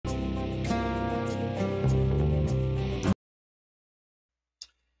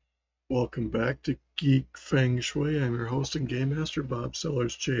Welcome back to Geek, Feng, Shui. I'm your host and game master, Bob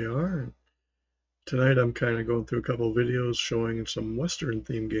Sellers Jr. And tonight I'm kind of going through a couple of videos showing some Western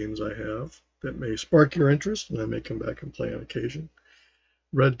themed games I have that may spark your interest, and I may come back and play on occasion.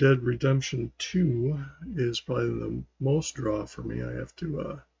 Red Dead Redemption 2 is probably the most draw for me. I have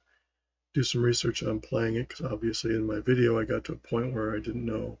to do some research on playing it, because obviously in my video I got to a point where I didn't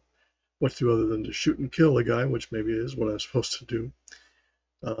know what to do other than to shoot and kill a guy, which maybe is what I'm supposed to do.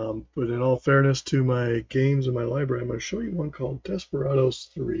 But in all fairness to my games in my library, I'm going to show you one called Desperados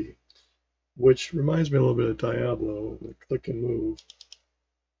 3, which reminds me a little bit of Diablo, the click and move.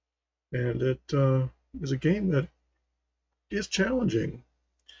 And it is a game that is challenging.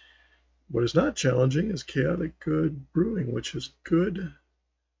 What is not challenging is chaotic good brewing, which is good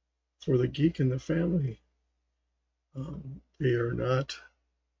for the geek and the family. They are not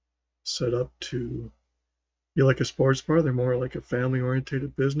set up to be like a sports bar. They're more like a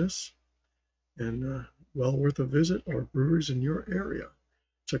family-oriented business, and well worth a visit, or breweries in your area.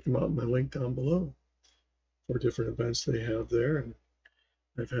 Check them out in my link down below for different events they have there. And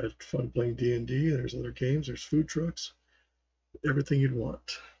I've had fun playing D&D. There's other games, there's food trucks, everything you'd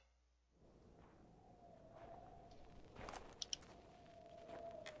want.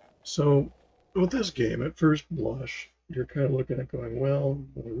 So with this game, at first blush, you're kind of looking at going, well,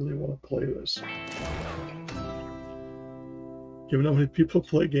 I really want to play this. Given how many people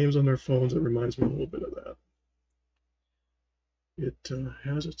play games on their phones, it reminds me a little bit of that. It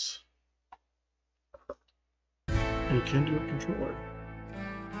has its... And you can do a controller.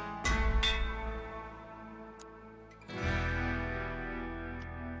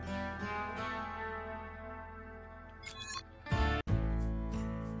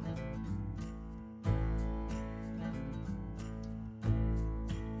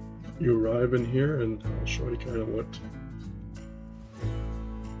 You arrive in here, and I'll show you kind of what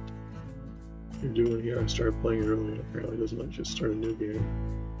you're doing here. I started playing it early, and apparently it doesn't let you start a new game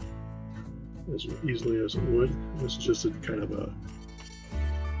as easily as it would. This is just a kind of a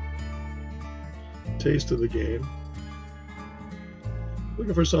taste of the game.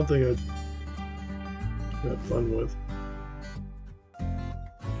 Looking for something I'd have fun with.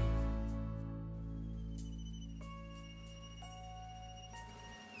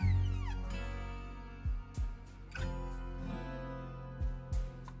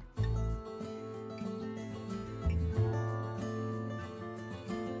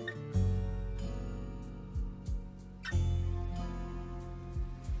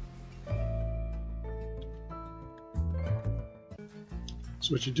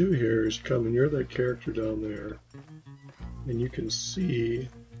 So what you do here is you come and you're that character down there, and you can see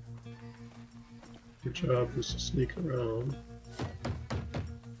your job is to sneak around.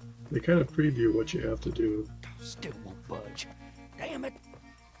 They kind of preview what you have to do. Still won't budge. Damn it!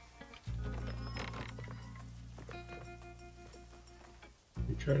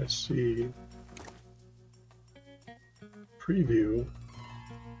 You kind of see preview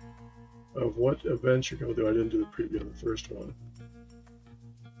of what events you're going to do. I didn't do the preview on the first one.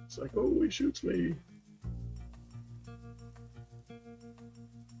 It's like, oh, he shoots me.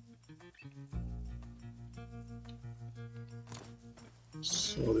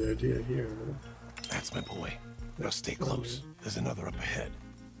 So the idea here... That's my boy. Now stay close. There's another up ahead.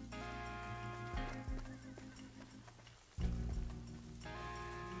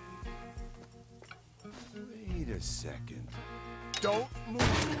 Wait a second. Don't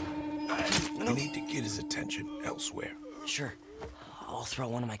move. We need to get his attention elsewhere. Sure. I'll throw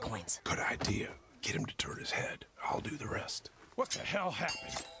one of my coins. Good idea. Get him to turn his head. I'll do the rest. What the hell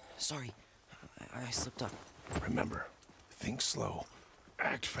happened? Sorry. I slipped up. Remember, think slow,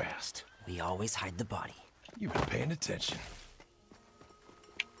 act fast. We always hide the body. You've been paying attention.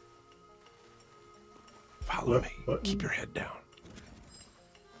 Follow me. Button. Keep your head down.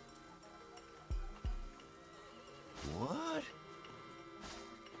 What?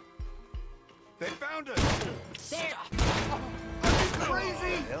 They found us! There!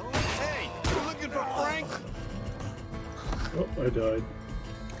 Crazy! Hey, you looking for Frank? Oh, I died.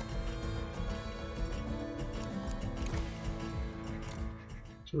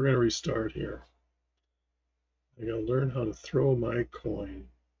 So we're going to restart here. I got to learn how to throw my coin.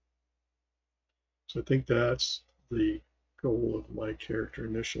 So I think that's the goal of my character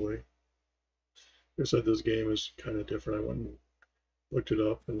initially. Like I said, this game is kind of different. I went and looked it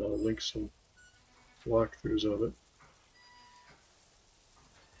up, and I'll link some walkthroughs of it.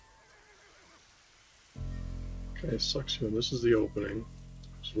 Okay, sucks you in. This is the opening.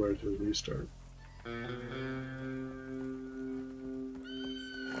 This is where I do the restart.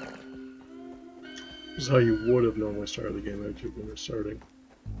 This is how you would have normally started the game had you been restarting.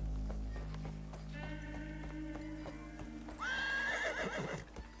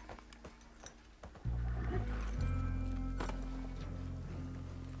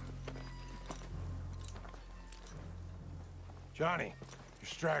 Johnny, you're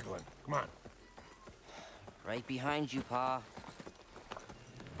straggling. Come on. Right behind you, Pa.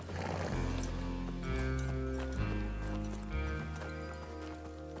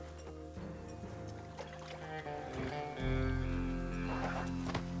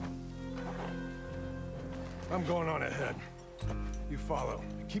 I'm going on ahead. You follow.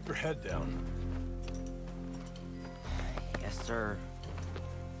 Keep your head down. Yes, sir.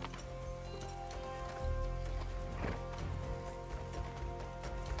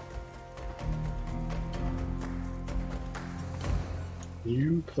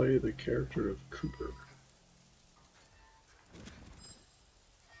 You play the character of Cooper.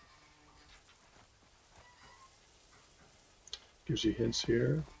 Gives you hints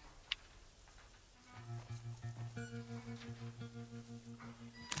here.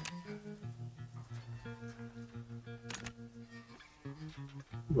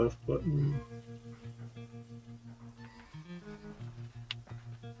 Left button.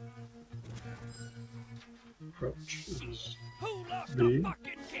 Crouch is Who lost B. the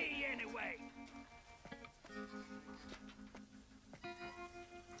fucking key anyway?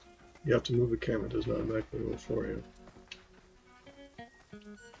 You have to move the camera, it does not automatically move for you.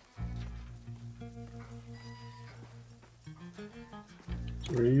 So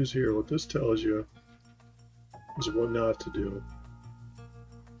we're going to use here, what this tells you is what not to do.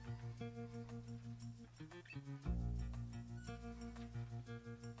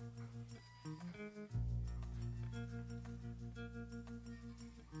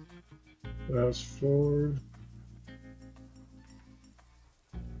 Fast forward.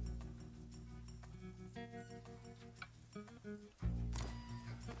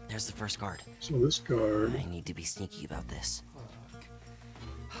 There's the first guard. So this guard, I need to be sneaky about this.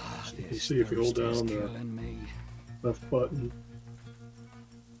 so you can see if you hold down the left button,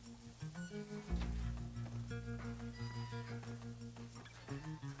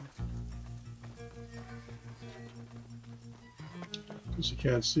 because he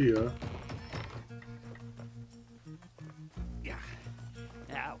can't see you. Yeah.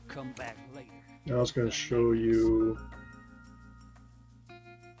 I'll come back later. Now it's going to show you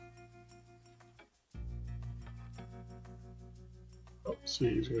oh, see,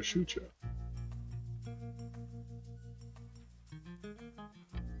 he's going to shoot you.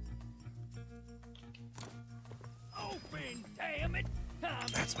 Open, damn it!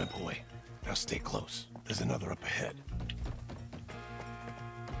 That's my boy. Now stay close. There's another up ahead.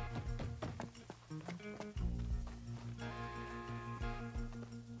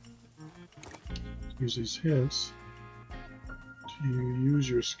 Use these hints to use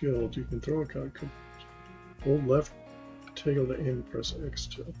your skill. You can throw a card. Hold left toggle to aim, press X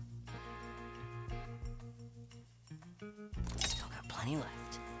to. Still got plenty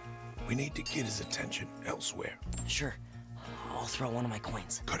left. We need to get his attention elsewhere. Sure. I'll throw one of my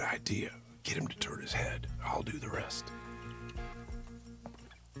coins. Good idea. Get him to turn his head. I'll do the rest.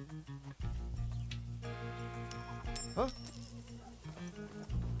 Huh?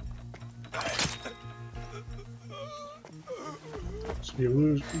 So you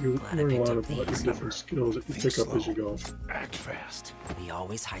learn a lot about your different skills that you Think pick up as you slow. go. Act fast. We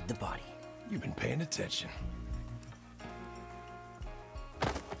always hide the body. You've been paying attention.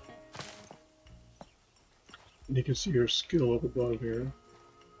 And you can see your skill up above here.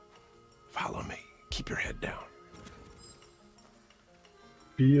 Follow me. Keep your head down.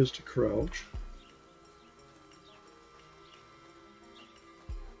 B is to crouch.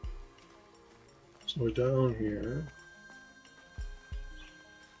 So we're down here.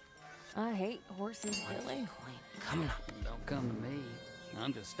 I hate horses, Billy. Coin coming up. Don't come to me.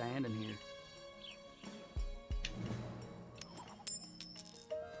 I'm just standing here.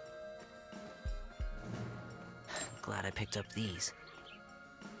 Glad I picked up these.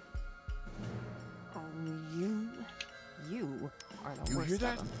 Oh, you are the You worst hear of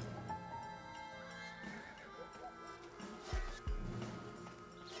that? them.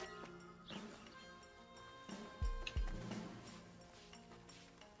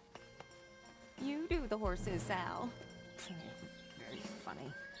 You do the horses, Sal. Very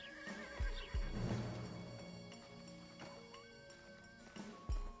funny.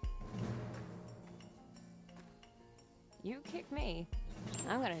 You kick me,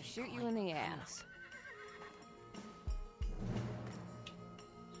 I'm gonna shoot you in the ass.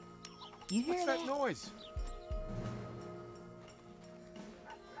 You hear What's that noise?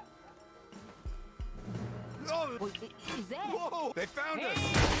 Oh, Wait, is that? whoa! They found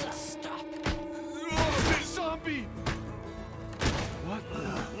us! Stop. Oh, there's a zombie! What?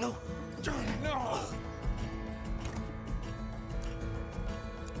 No. No!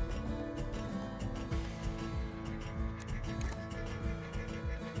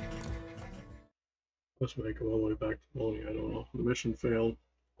 This might go all the way back to loading. I don't know. The mission failed.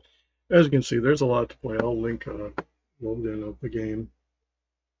 As you can see, there's a lot to play. I'll link a load-in of the game.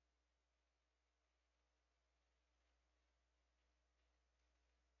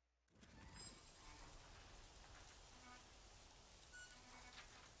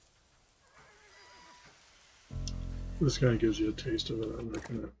 This kind of gives you a taste of it. I'm not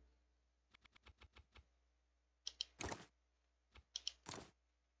going to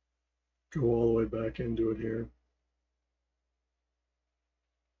go all the way back into it here.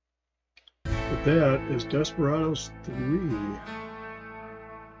 But that is Desperados 3.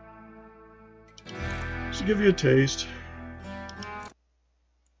 Just to give you a taste.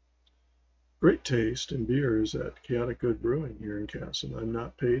 Great taste in beers at Chaotic Good Brewing here in Casson. I'm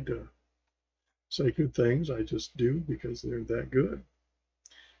not paid to say good things. I just do because they're that good.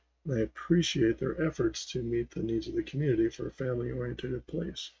 And I appreciate their efforts to meet the needs of the community for a family-oriented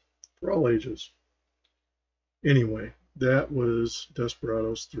place for all ages. Anyway, that was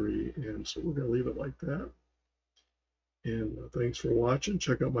Desperados 3, and so we're going to leave it like that. And thanks for watching.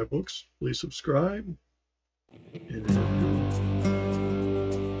 Check out my books. Please subscribe. And